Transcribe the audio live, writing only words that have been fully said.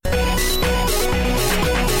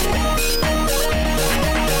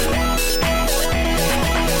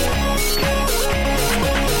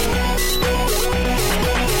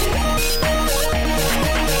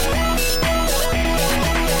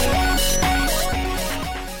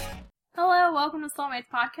welcome to Soulmates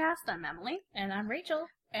Podcast. I'm Emily. And I'm Rachel.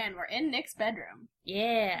 And we're in Nick's bedroom.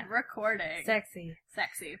 Yeah. Recording. Sexy.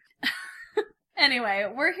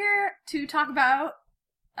 Anyway, we're here to talk about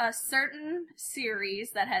a certain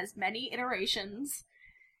series that has many iterations.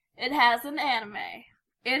 It has an anime.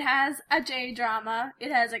 It has a J-drama.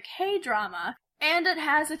 It has a K-drama. And it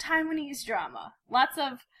has a Taiwanese drama. Lots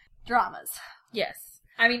of dramas. Yes.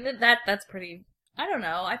 I mean, that's pretty... I don't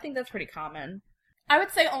know. I think that's pretty common. I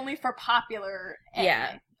would say only for popular anime.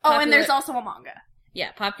 Yeah. Oh, and there's also a manga.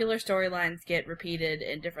 Yeah, popular storylines get repeated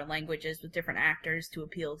in different languages with different actors to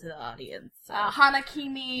appeal to the audience. So.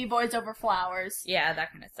 Hanakimi, Boys Over Flowers. Yeah,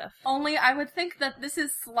 that kind of stuff. Only I would think that this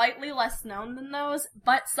is slightly less known than those,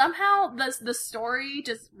 but somehow the story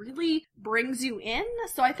just really brings you in,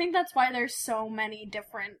 so I think that's why there's so many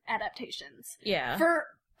different adaptations. Yeah. For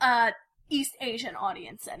East Asian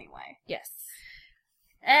audience, anyway. Yes.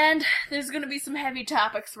 And there's gonna be some heavy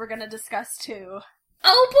topics we're gonna discuss, too.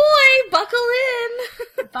 Oh boy! Buckle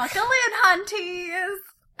in! Buckle in, hunties!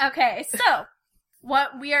 Okay, so,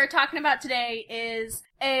 what we are talking about today is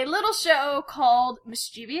a little show called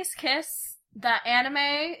Mischievous Kiss. The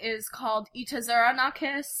anime is called Itazura na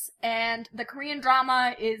Kiss, and the Korean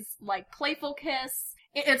drama is, like, Playful Kiss.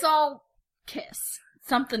 It's all kiss.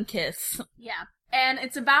 Something kiss. Yeah. And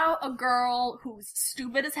it's about a girl who's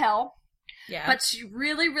stupid as hell. Yeah. But she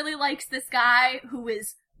really, really likes this guy who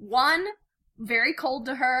is, 1, very cold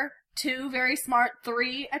to her, 2, very smart,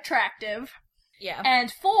 3, attractive. Yeah.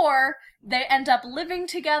 And 4, they end up living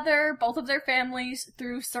together, both of their families,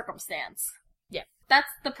 through circumstance. Yeah. That's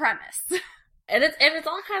the premise. And it's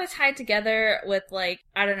all kind of tied together with, like,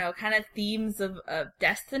 I don't know, kind of themes of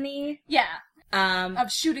destiny. Yeah. Of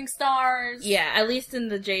Of shooting stars. Yeah, at least in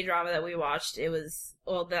the J-drama that we watched, it was,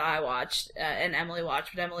 well, that I watched, and Emily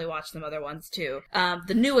watched, but Emily watched some other ones too.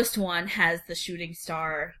 The newest one has the shooting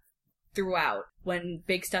star throughout. When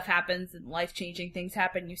big stuff happens and life-changing things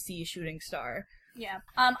happen, you see a shooting star. Yeah.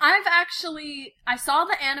 I saw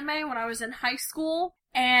the anime when I was in high school,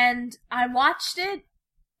 and I watched it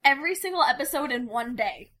every single episode in one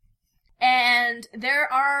day. And there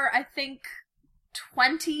are, I think,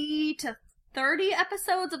 20 to 30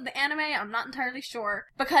 episodes of the anime, I'm not entirely sure,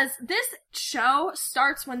 because this show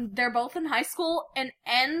starts when they're both in high school and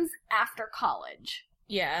ends after college.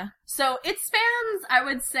 Yeah. So it spans, I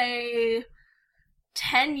would say,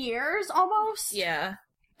 10 years almost. Yeah.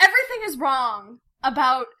 Everything is wrong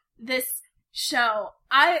about this show.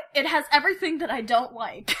 It has everything that I don't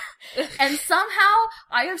like. And somehow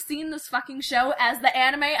I have seen this fucking show as the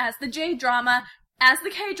anime, as the J-drama, as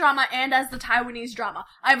the K-drama, and as the Taiwanese drama.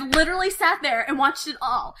 I've literally sat there and watched it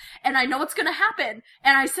all. And I know what's gonna happen.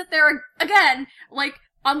 And I sit there again, like,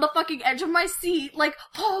 on the fucking edge of my seat, like,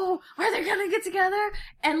 oh, are they gonna get together?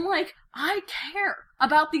 And, like, I care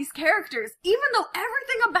about these characters, even though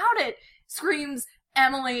everything about it screams,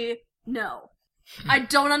 Emily, no. I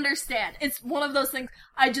don't understand. It's one of those things,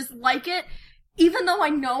 I just like it, even though I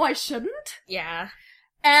know I shouldn't. Yeah.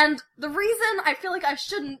 And the reason I feel like I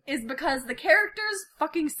shouldn't is because the characters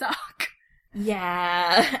fucking suck.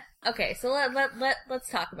 Yeah. Okay, so let's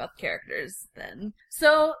talk about the characters then.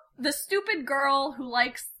 So, the stupid girl who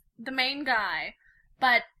likes the main guy,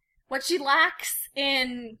 but what she lacks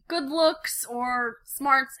in good looks or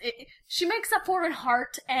smarts, she makes up for in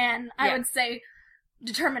heart and, I would say,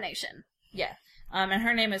 determination. Yeah. And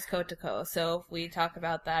her name is Kotoko, so if we talk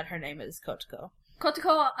about that, her name is Kotoko.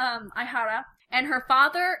 Kotoko, Aihara. And her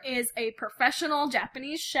father is a professional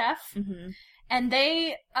Japanese chef. Mm-hmm. And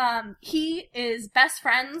he is best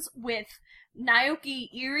friends with Naoki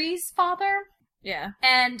Iri's father. Yeah.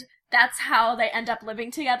 And that's how they end up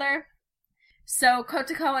living together. So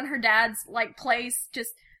Kotoko and her dad's, like, place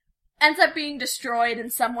just ends up being destroyed in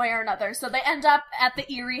some way or another. So they end up at the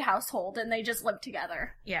Iri household and they just live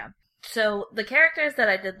together. Yeah. So the characters that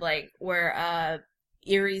I did like were,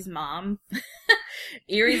 Iri's mom.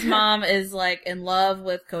 Iri's mom is, like, in love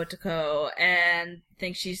with Kotoko and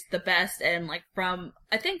thinks she's the best, and, like, from,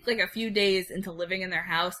 I think, like, a few days into living in their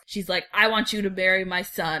house, she's like, I want you to marry my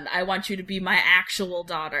son. I want you to be my actual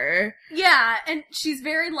daughter. Yeah, and she's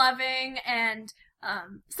very loving, and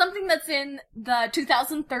something that's in the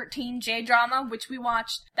 2013 J-drama, which we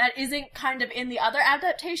watched, that isn't kind of in the other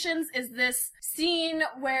adaptations, is this scene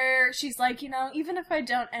where she's like, you know, even if I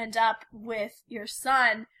don't end up with your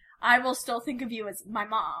son, I will still think of you as my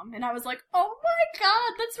mom. And I was like, oh my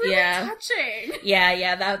god, that's really touching.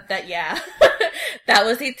 Yeah, that yeah. That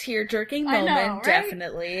was a tear-jerking moment, I know, right?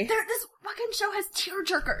 Definitely. This fucking show has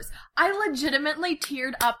tear-jerkers. I legitimately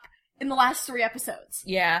teared up in the last 3 episodes.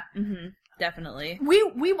 Yeah, definitely.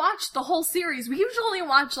 We watched the whole series. We usually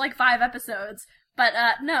watch, like, 5 episodes. But,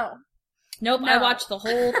 no. Nope, No. I watched the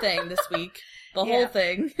whole thing this week. The whole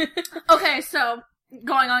thing. Okay, so,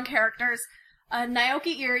 going on characters.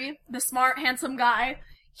 Naoki Iri, the smart, handsome guy,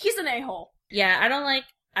 he's an a-hole. Yeah, I don't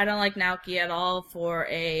like Naoki at all for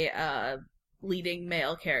a, leading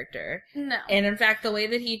male character. No. And in fact, the way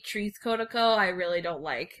that he treats Kotoko, I really don't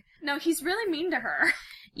like. No, he's really mean to her.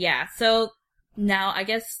 Yeah, so now I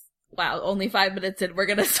guess, wow, only 5 minutes in, we're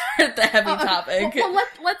gonna start the heavy topic. Well,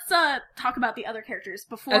 let's talk about the other characters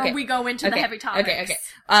before we go into the heavy topics.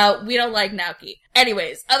 Okay. We don't like Naoki.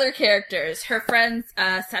 Anyways, other characters. Her friends,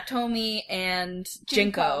 Satomi and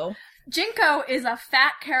Jinko. Jinko is a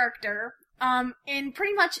fat character, in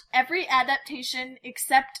pretty much every adaptation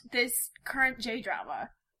except this current J-drama.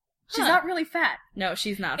 She's not really fat. No,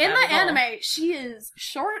 she's not In fat the at all. anime, she is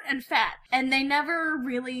short and fat, and they never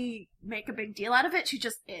really make a big deal out of it. She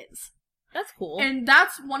just is. That's cool. And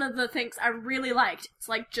that's one of the things I really liked. It's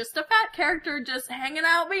like just a fat character just hanging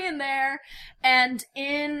out being there. And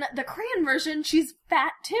in the Korean version, she's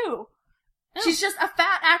fat too. Oh. She's just a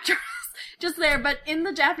fat actress just there. But in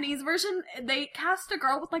the Japanese version, they cast a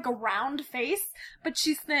girl with like a round face, but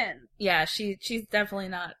she's thin. Yeah, she's definitely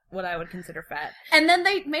not what I would consider fat. And then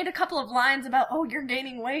they made a couple of lines about, oh, you're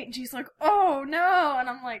gaining weight. And she's like, oh, no. And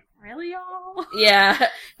I'm like, really, y'all? Yeah.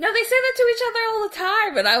 No, they say that to each other all the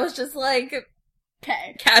time, and I was just like,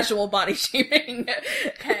 Okay. casual body shaming.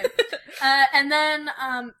 Okay. And then,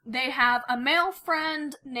 they have a male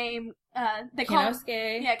friend named, they call him,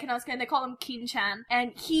 Kinosuke. yeah, Kinosuke, and they call him Kin-chan.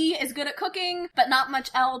 And he is good at cooking, but not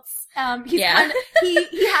much else. He's Yeah. kind of,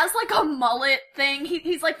 he has like a mullet thing.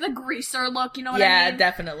 He's like the greaser look, you know what I Yeah, mean?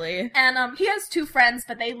 definitely. And, he has 2 friends,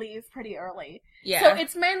 but they leave pretty early. Yeah. So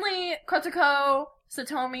it's mainly Kotoko,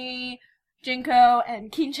 Satomi, Jinko,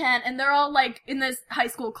 and Kin-chan, and they're all like in this high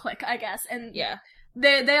school clique, I guess. And yeah.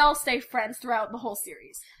 they all stay friends throughout the whole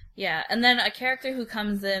series. Yeah, and then a character who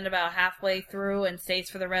comes in about halfway through and stays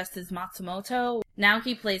for the rest is Matsumoto.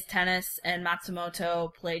 Naoki plays tennis, and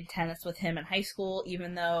Matsumoto played tennis with him in high school,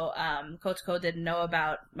 even though Kotoko didn't know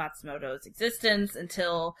about Matsumoto's existence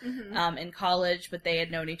until in college, but they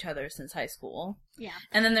had known each other since high school. Yeah.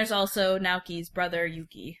 And then there's also Naoki's brother,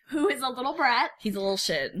 Yuki. Who is a little brat. He's a little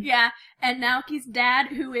shit. Yeah. And Naoki's dad,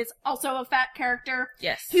 who is also a fat character.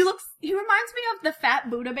 Yes. He reminds me of the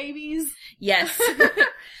fat Buddha babies. Yes.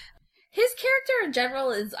 His character in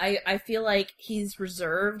general is, I feel like he's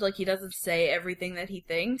reserved, like he doesn't say everything that he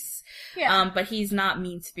thinks. Yeah. But he's not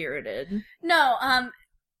mean-spirited. No,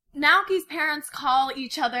 Naoki's parents call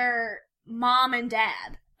each other mom and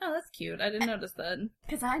dad. Oh, that's cute. I didn't notice that.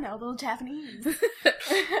 Because I know little Japanese.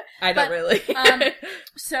 I But, don't really.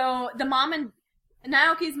 So the mom and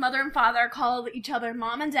Naoki's mother and father call each other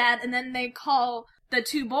mom and dad, and then they call the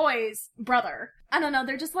 2 boys brother. I don't know,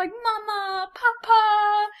 they're just like mama,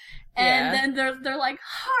 papa, and Yeah. then they're like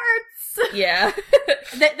hearts. Yeah.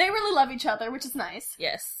 They really love each other, which is nice.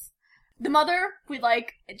 Yes. The mother,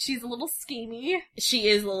 she's a little schemy. She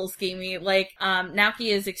is a little schemy. Like,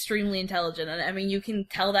 Naoki is extremely intelligent, and I mean, you can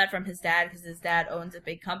tell that from his dad, because his dad owns a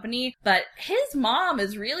big company, but his mom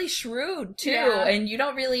is really shrewd, too, Yeah. and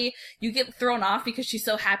you get thrown off because she's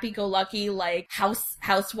so happy-go-lucky, like,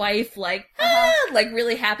 housewife, like, like,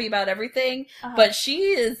 really happy about everything, but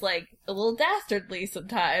she is, like, a little dastardly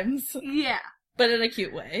sometimes, Yeah. but in a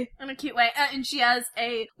cute way. In a cute way. And she has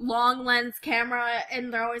a long lens camera,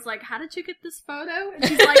 and they're always like, how did you get this photo? And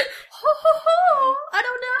she's like, ho ho ho, I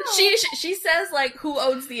don't know. She says, like,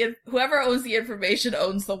 whoever owns the information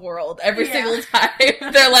owns the world every Yeah. single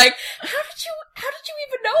time. They're like, how did you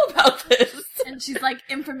even know about this? And she's like,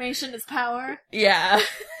 information is power. Yeah.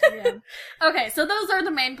 Yeah. Okay, so those are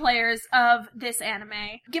the main players of this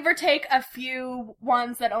anime. Give or take a few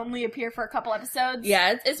ones that only appear for a couple episodes.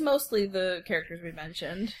 Yeah, it's mostly the characters we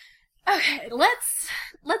mentioned. Okay,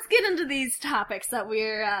 let's get into these topics that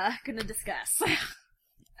we're gonna discuss.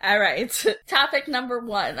 Alright. Topic number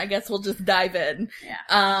 1. I guess we'll just dive in.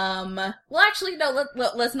 Yeah. Well, actually, no,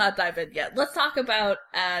 let's not dive in yet. Let's talk about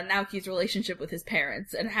Naoki's relationship with his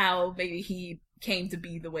parents and how maybe he came to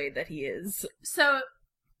be the way that he is. So,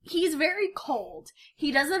 he's very cold.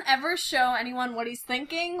 He doesn't ever show anyone what he's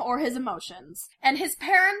thinking or his emotions. And his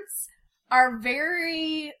parents are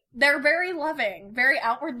they're very loving, very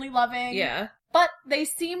outwardly loving. Yeah. But they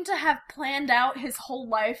seem to have planned out his whole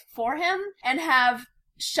life for him and have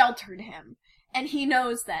sheltered him. And he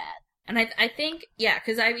knows that. And I think, yeah,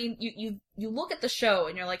 because I mean, you look at the show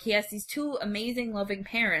and you're like, he has these 2 amazing, loving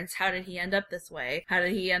parents. How did he end up this way? How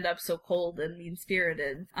did he end up so cold and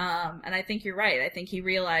mean-spirited? And I think you're right. I think he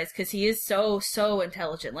realized, because he is so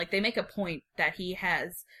intelligent. Like, they make a point that he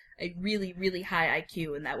has a really, really high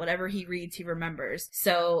IQ and that whatever he reads, he remembers.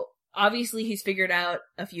 So obviously he's figured out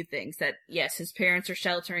a few things. That, yes, his parents are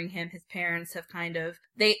sheltering him. His parents have kind of,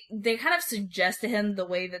 they kind of suggest to him the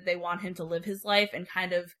way that they want him to live his life and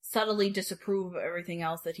kind of subtly disapprove of everything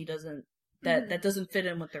else that he doesn't, that doesn't fit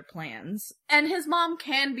in with their plans. And his mom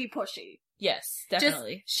can be pushy. Yes,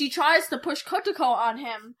 definitely. She tries to push Kotoko on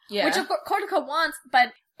him, which of course Kotoko wants,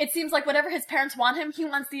 but it seems like whatever his parents want him, he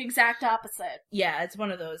wants the exact opposite. Yeah, it's one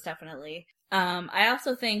of those, definitely. I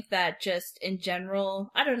also think that just in general,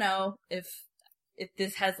 I don't know if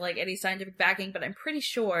this has like any scientific backing, but I'm pretty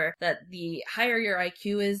sure that the higher your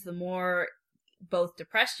IQ is, the more both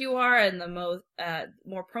depressed you are, and the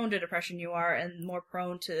more prone to depression you are, and more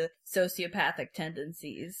prone to sociopathic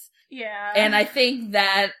tendencies. Yeah. And I think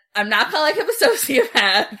that, I'm not calling him a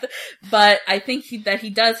sociopath, but I think that he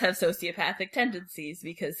does have sociopathic tendencies,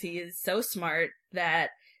 because he is so smart that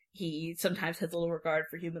he sometimes has little regard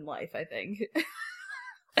for human life, I think.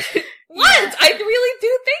 What? Yeah. I really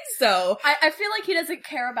do think so. I feel like he doesn't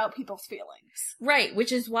care about people's feelings. Right,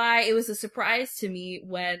 which is why it was a surprise to me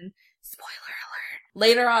when, spoiler alert,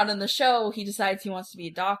 later on in the show, he decides he wants to be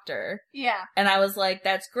a doctor. Yeah. And I was like,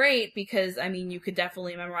 that's great, because, I mean, you could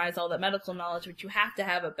definitely memorize all that medical knowledge, but you have to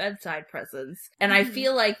have a bedside presence. And I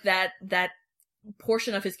feel like that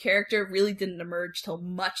portion of his character really didn't emerge till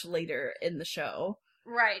much later in the show.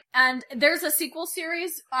 Right. And there's a sequel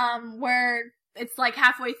series, where it's like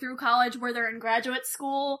halfway through college, where they're in graduate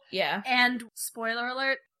school. Yeah. And, spoiler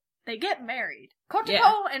alert, they get married.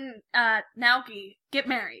 Kotoko and Naoki get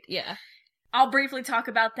married. Yeah. I'll briefly talk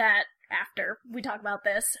about that after we talk about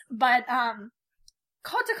this. But,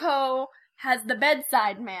 Kotoko has the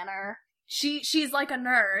bedside manner. She's like a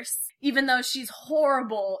nurse, even though she's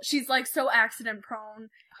horrible. She's like so accident prone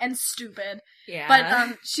and stupid. Yeah.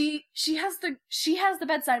 But, she has the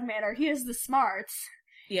bedside manner. He has the smarts.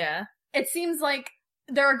 Yeah. It seems like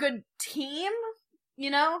they're a good team, you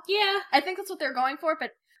know? Yeah. I think that's what they're going for,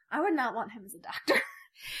 but I would not want him as a doctor.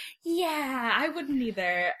 Yeah, I wouldn't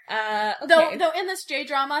either. Okay. Though in this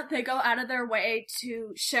J-drama, they go out of their way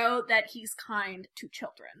to show that he's kind to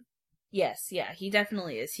children. Yes, yeah, he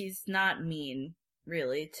definitely is. He's not mean,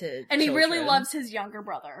 really, to And children. he really loves his younger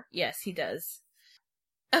brother. Yes, he does.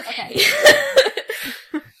 Okay.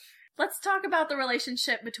 Let's talk about the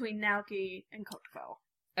relationship between Naoki and Kotoko.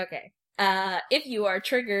 Okay. If you are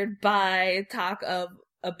triggered by talk of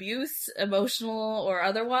abuse, emotional or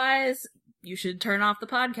otherwise, you should turn off the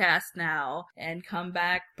podcast now and come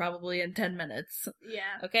back probably in 10 minutes.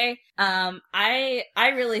 Yeah. Okay? I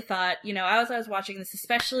really thought, you know, I was watching this,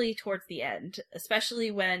 especially towards the end, especially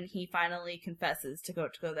when he finally confesses to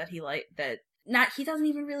Kotoko that he doesn't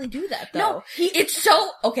even really do that, though. No, it's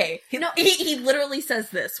so, okay. He literally says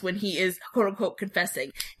this when he is, quote unquote,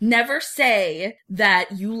 confessing. Never say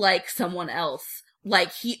that you like someone else.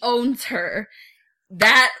 Like, he owns her.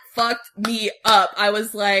 That fucked me up. I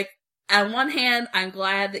was like, on one hand, I'm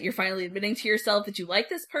glad that you're finally admitting to yourself that you like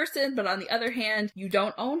this person, but on the other hand, you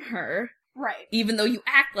don't own her. Right. Even though you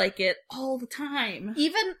act like it all the time.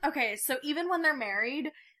 So even when they're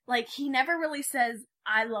married, like, he never really says,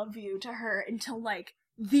 I love you to her until, like,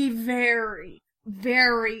 the very,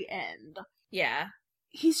 very end. Yeah.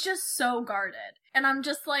 He's just so guarded. And I'm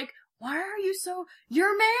just like, why are you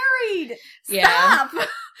you're married! Yeah. Stop!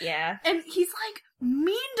 Yeah. And he's, like,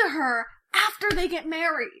 mean to her after they get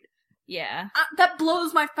married. Yeah. That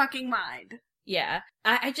blows my fucking mind. Yeah.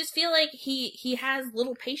 I just feel like he has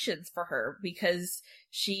little patience for her because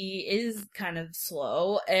she is kind of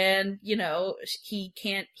slow and, you know, he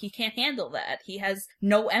can't handle that. He has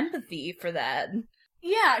no empathy for that.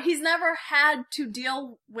 Yeah, he's never had to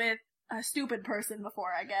deal with a stupid person before,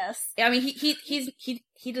 I guess. I mean,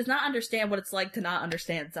 he does not understand what it's like to not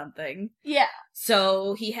understand something. Yeah.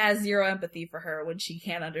 So he has zero empathy for her when she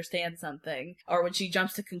can't understand something, or when she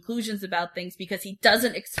jumps to conclusions about things because he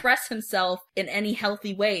doesn't express himself in any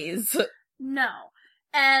healthy ways. No.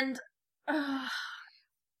 And,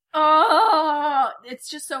 it's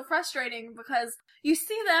just so frustrating because you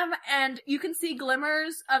see them and you can see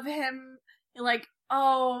glimmers of him, like,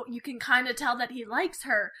 oh, you can kind of tell that he likes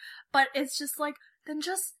her, but it's just like, then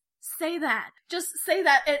just say that. Just say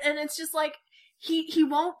that. And it's just like, he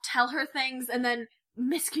won't tell her things, and then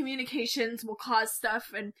miscommunications will cause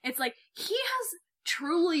stuff, and it's like, he has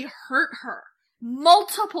truly hurt her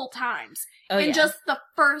multiple times in just the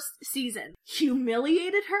first season.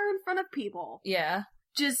 Humiliated her in front of people. Yeah.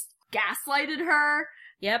 Just gaslighted her.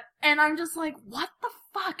 Yep. And I'm just like, what the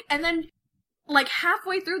fuck? And then, like,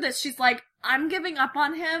 halfway through this, she's like, I'm giving up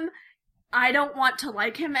on him. I don't want to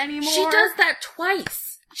like him anymore. She does that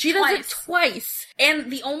twice. She does it twice. And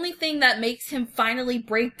the only thing that makes him finally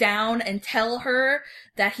break down and tell her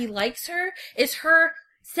that he likes her is her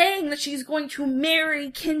saying that she's going to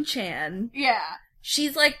marry Kin-chan. Yeah.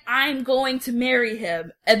 She's like, I'm going to marry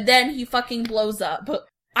him, and then he fucking blows up.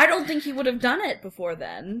 I don't think he would have done it before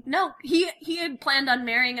then. No, he had planned on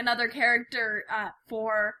marrying another character,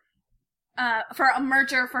 for a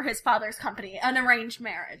merger for his father's company, an arranged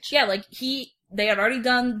marriage. Yeah, like, they had already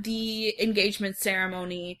done the engagement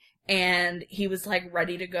ceremony, and he was, like,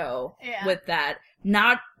 ready to go with that.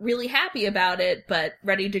 Not really happy about it, but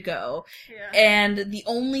ready to go. Yeah. And the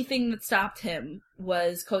only thing that stopped him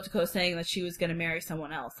was Kotoko saying that she was gonna marry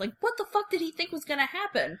someone else. Like, what the fuck did he think was gonna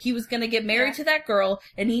happen? He was gonna get married to that girl,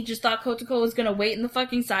 and he just thought Kotoko was gonna wait in the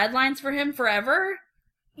fucking sidelines for him forever?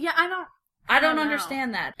 Yeah, I don't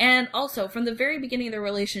understand that. And also, from the very beginning of the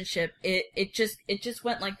relationship, it just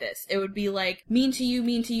went like this. It would be like, mean to you,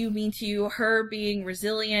 mean to you, mean to you, her being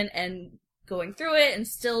resilient and going through it and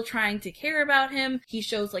still trying to care about him. He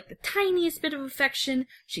shows like the tiniest bit of affection,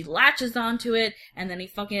 she latches onto it, and then he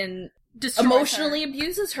fucking emotionally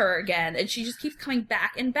abuses her again, and she just keeps coming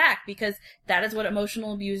back and back, because that is what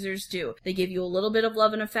emotional abusers do. They give you a little bit of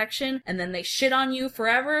love and affection, and then they shit on you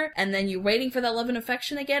forever, and then you're waiting for that love and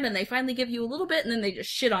affection again, and they finally give you a little bit, and then they just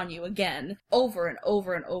shit on you again, over and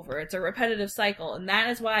over and over. It's a repetitive cycle, and that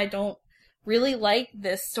is why I don't really like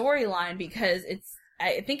this storyline, because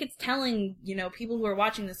I think it's telling, people who are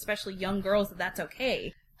watching this, especially young girls, that that's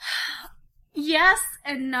okay. Yes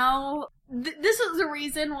and no. This is the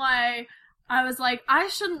reason why I was like, I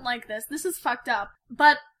shouldn't like this. This is fucked up.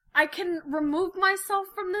 But I can remove myself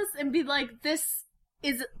from this and be like, this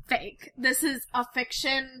is fake. This is a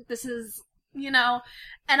fiction. This is,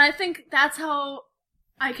 and I think that's how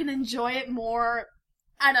I can enjoy it more.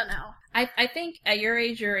 I don't know. I think at your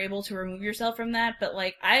age you're able to remove yourself from that, but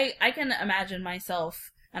like, I can imagine myself,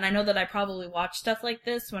 and I know that I probably watched stuff like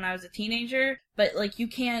this when I was a teenager, but like,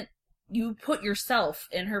 you put yourself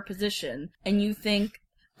in her position, and you think,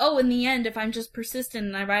 oh, in the end, if I'm just persistent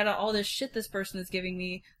and I write out all this shit this person is giving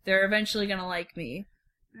me, they're eventually gonna like me.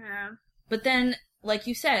 Yeah. But then, like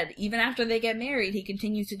you said, even after they get married, he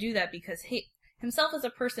continues to do that because himself as a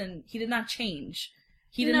person, he did not change.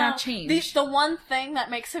 He did not change. The one thing that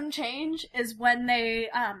makes him change is when they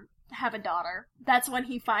have a daughter. That's when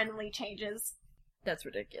he finally changes. That's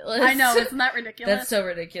ridiculous. I know, isn't that ridiculous? That's so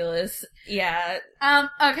ridiculous. Yeah.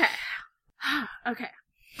 Okay. Okay.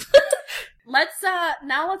 Let's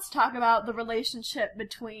talk about the relationship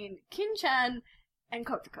between Kin-chan and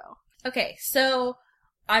Kotoko. Okay, so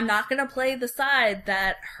I'm not gonna play the side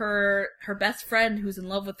that her best friend who's in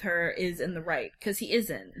love with her is in the right, because he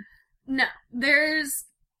isn't. No, there's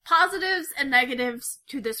positives and negatives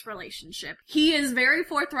to this relationship. He is very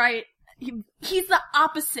forthright. He's the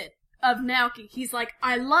opposite of Naoki. He's like,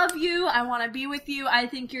 I love you, I want to be with you, I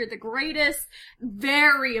think you're the greatest.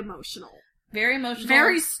 Very emotional. Very emotional.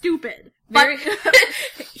 Very stupid.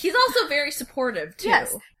 He's also very supportive, too.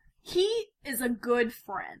 Yes. He is a good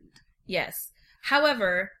friend. Yes.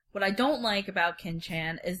 However, what I don't like about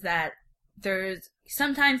Kin-chan is that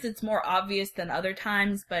sometimes it's more obvious than other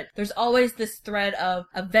times, but there's always this thread of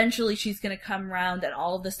eventually she's gonna come around and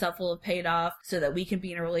all of the stuff will have paid off so that we can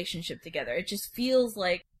be in a relationship together. It just feels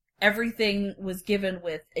like everything was given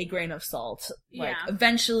with a grain of salt. Like,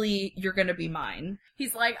 eventually you're gonna be mine.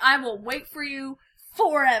 He's like, I will wait for you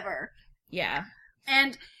forever. Yeah.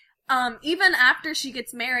 And, even after she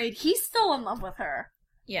gets married, he's still in love with her.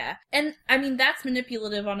 Yeah. And, I mean, that's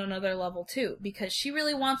manipulative on another level, too, because she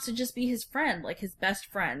really wants to just be his friend, like his best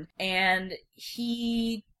friend, and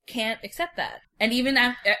he can't accept that. And even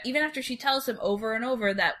after she tells him over and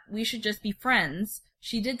over that we should just be friends,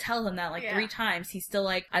 she did tell him that, 3 times, he's still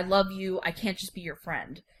like, I love you, I can't just be your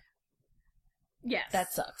friend. Yes.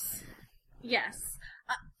 That sucks. Yes.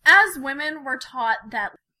 As women, we're taught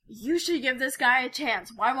that you should give this guy a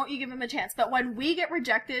chance. Why won't you give him a chance? But when we get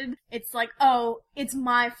rejected, it's like, oh, it's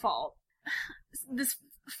my fault. This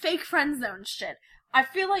fake friend zone shit. I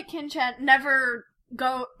feel like Kin-chan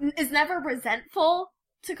is never resentful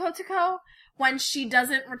to Kotoko. When she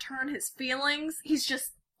doesn't return his feelings, he's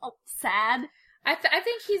just sad. I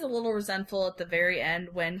think he's a little resentful at the very end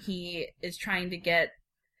when he is trying to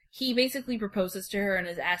he basically proposes to her and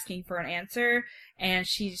is asking for an answer, and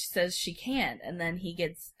she says she can't, and then he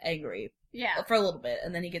gets angry. Yeah. For a little bit,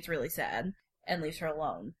 and then he gets really sad and leaves her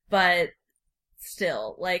alone. But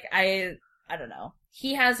still, I don't know.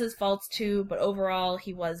 He has his faults too, but overall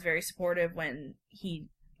he was very supportive when she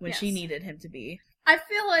needed him to be. I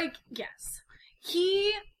feel like, yes,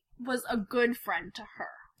 he was a good friend to her.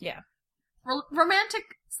 Yeah. Romantic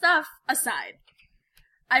stuff aside,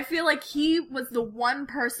 I feel like he was the one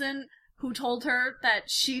person who told her that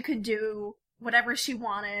she could do whatever she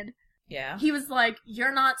wanted. Yeah. He was like,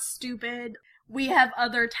 you're not stupid. we have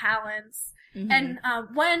other talents. Mm-hmm. And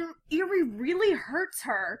when Eri really hurts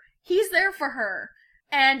her, he's there for her.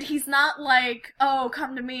 And he's not like, oh,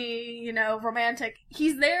 come to me, you know, romantic.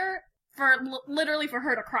 He's there for literally for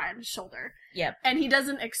her to cry on his shoulder. Yep. And he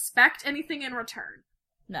doesn't expect anything in return.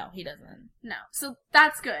 No, he doesn't. No. So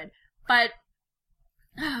that's good. But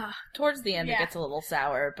towards the end it gets a little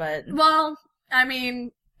sour, but... Well, I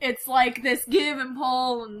mean, it's like this give and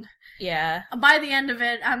pull, and... Yeah. By the end of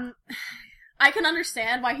it, I can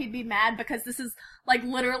understand why he'd be mad, because this is, like,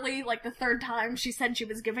 literally, like, the third time she said she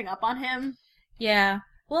was giving up on him. Yeah.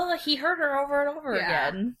 Well, he hurt her over and over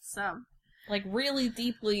again. So. Like, really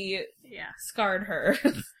deeply scarred her.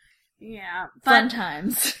 Yeah. Fun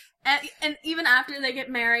times. And even after they get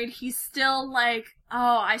married, he's still like,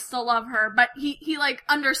 oh, I still love her. But he like,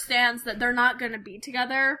 understands that they're not gonna be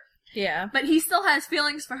together. Yeah. But he still has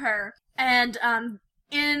feelings for her. And,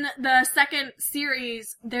 in the second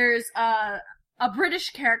series, there's, a British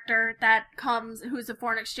character that comes, who's a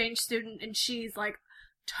foreign exchange student, and she's, like,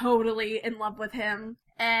 totally in love with him.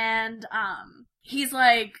 And, he's,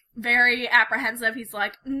 like, very apprehensive. He's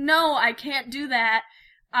like, no, I can't do that,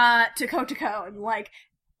 to Kotoko. And, like,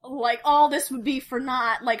 all this would be for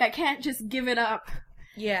naught. Like, I can't just give it up.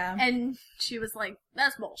 Yeah. And she was like,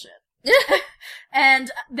 that's bullshit.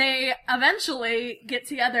 And they eventually get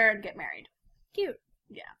together and get married. Cute.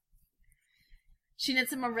 Yeah. She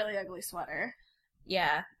knits him a really ugly sweater.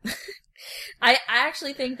 Yeah. I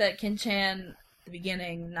actually think that Kin-chan, at the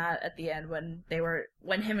beginning, not at the end, when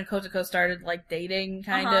him and Kotoko started, like, dating,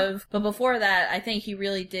 kind of. But before that, I think he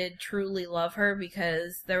really did truly love her,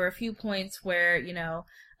 because there were a few points where, you know,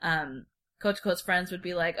 Kotoko's friends would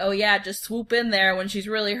be like, oh yeah, just swoop in there when she's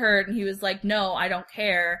really hurt, and he was like, no, I don't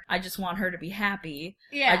care, I just want her to be happy.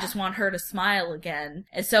 Yeah. I just want her to smile again.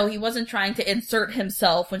 And so he wasn't trying to insert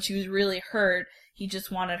himself when she was really hurt, he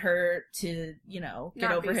just wanted her to, you know,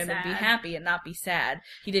 get over him and be happy and not be sad.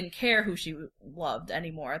 He didn't care who she loved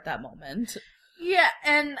anymore at that moment. Yeah,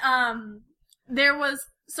 and, there was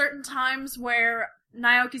certain times where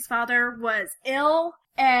Naoki's father was ill,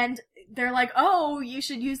 and they're like, oh, you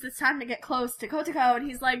should use this time to get close to Kotoko, and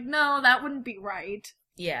he's like, no, that wouldn't be right.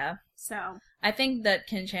 Yeah. So. I think that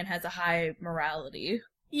Kin-chan has a high morality.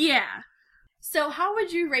 Yeah. So how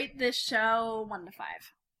would you rate this show 1 to 5?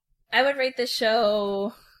 I would rate this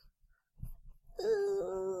show...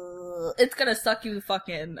 it's gonna suck you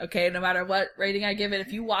fucking, okay, no matter what rating I give it.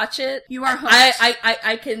 If you watch it, you are hooked.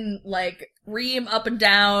 I can, like, ream up and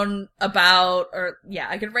down about,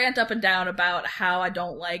 I can rant up and down about how I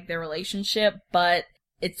don't like their relationship, but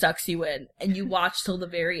it sucks you in, and you watch till the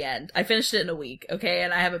very end. I finished it in a week, okay,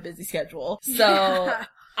 and I have a busy schedule. So,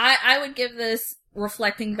 I would give this,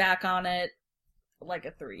 reflecting back on it, like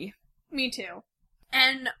a 3. Me too.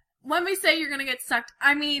 And when we say you're gonna get sucked,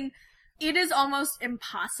 I mean, it is almost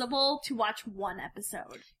impossible to watch one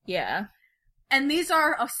episode. Yeah. And these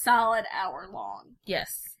are a solid hour long.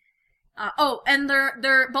 Yes. And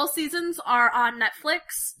they're both seasons are on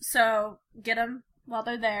Netflix, so get them while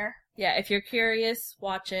they're there. Yeah, if you're curious,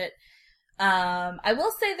 watch it. I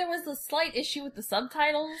will say there was a slight issue with the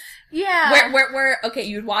subtitles. Yeah. Where okay,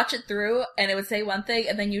 you'd watch it through, and it would say one thing,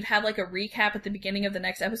 and then you'd have, like, a recap at the beginning of the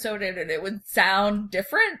next episode, and it would sound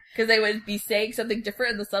different, because they would be saying something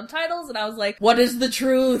different in the subtitles, and I was like, what is the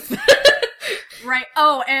truth? Right.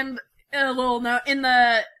 Oh, and a little note, in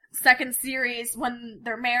the second series, when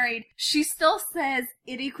they're married, she still says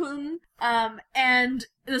Iri-kun, and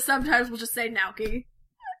the subtitles will just say Naoki.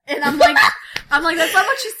 And I'm like, that's not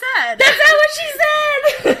what she said. That's not what she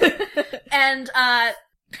said! And,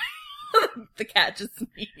 the cat just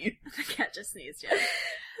sneezed. The cat just sneezed, yeah.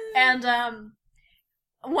 And,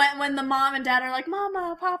 when the mom and dad are like,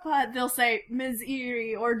 Mama, Papa, they'll say Ms.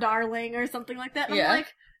 Eri or darling or something like that. And I'm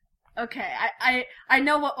like, okay, I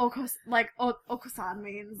know what Oko-san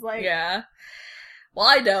means, like. Yeah. Well,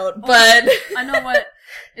 I don't, but... I know what...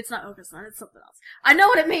 It's not Oko-san, it's something else. I know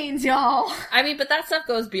what it means, y'all! I mean, but that stuff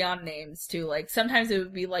goes beyond names, too. Like, sometimes it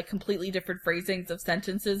would be, like, completely different phrasings of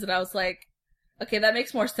sentences, and I was like, okay, that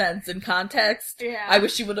makes more sense in context. Yeah. I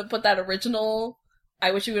wish you would have put that original...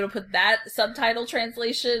 I wish you would have put that subtitle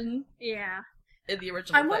translation... Yeah. In the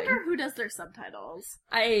original I wonder who does their subtitles.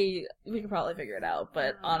 We could probably figure it out,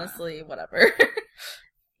 but honestly, whatever.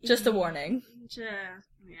 Just a warning. Yeah.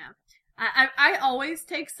 I always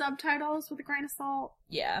take subtitles with a grain of salt.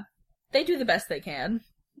 Yeah. They do the best they can.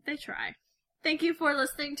 They try. Thank you for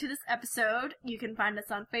listening to this episode. You can find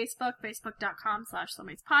us on Facebook,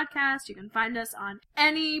 facebook.com/soulmatespodcast. You can find us on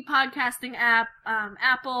any podcasting app,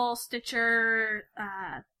 Apple, Stitcher,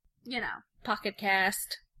 Pocket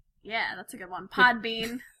Cast. Yeah, that's a good one.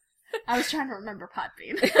 Podbean. I was trying to remember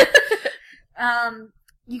Podbean.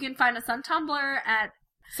 You can find us on Tumblr at...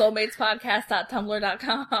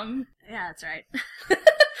 soulmatespodcast.tumblr.com. Yeah, that's right.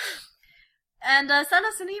 And send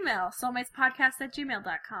us an email,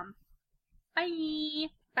 soulmatespodcast@gmail.com. Bye!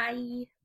 Bye.